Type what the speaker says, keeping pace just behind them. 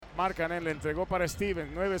marcan, él le entregó para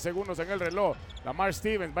Stevens, 9 segundos en el reloj. Lamar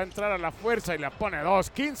Stevens va a entrar a la fuerza y la pone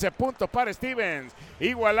 2, 15 puntos para Stevens,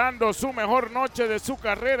 igualando su mejor noche de su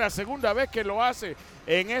carrera, segunda vez que lo hace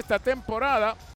en esta temporada.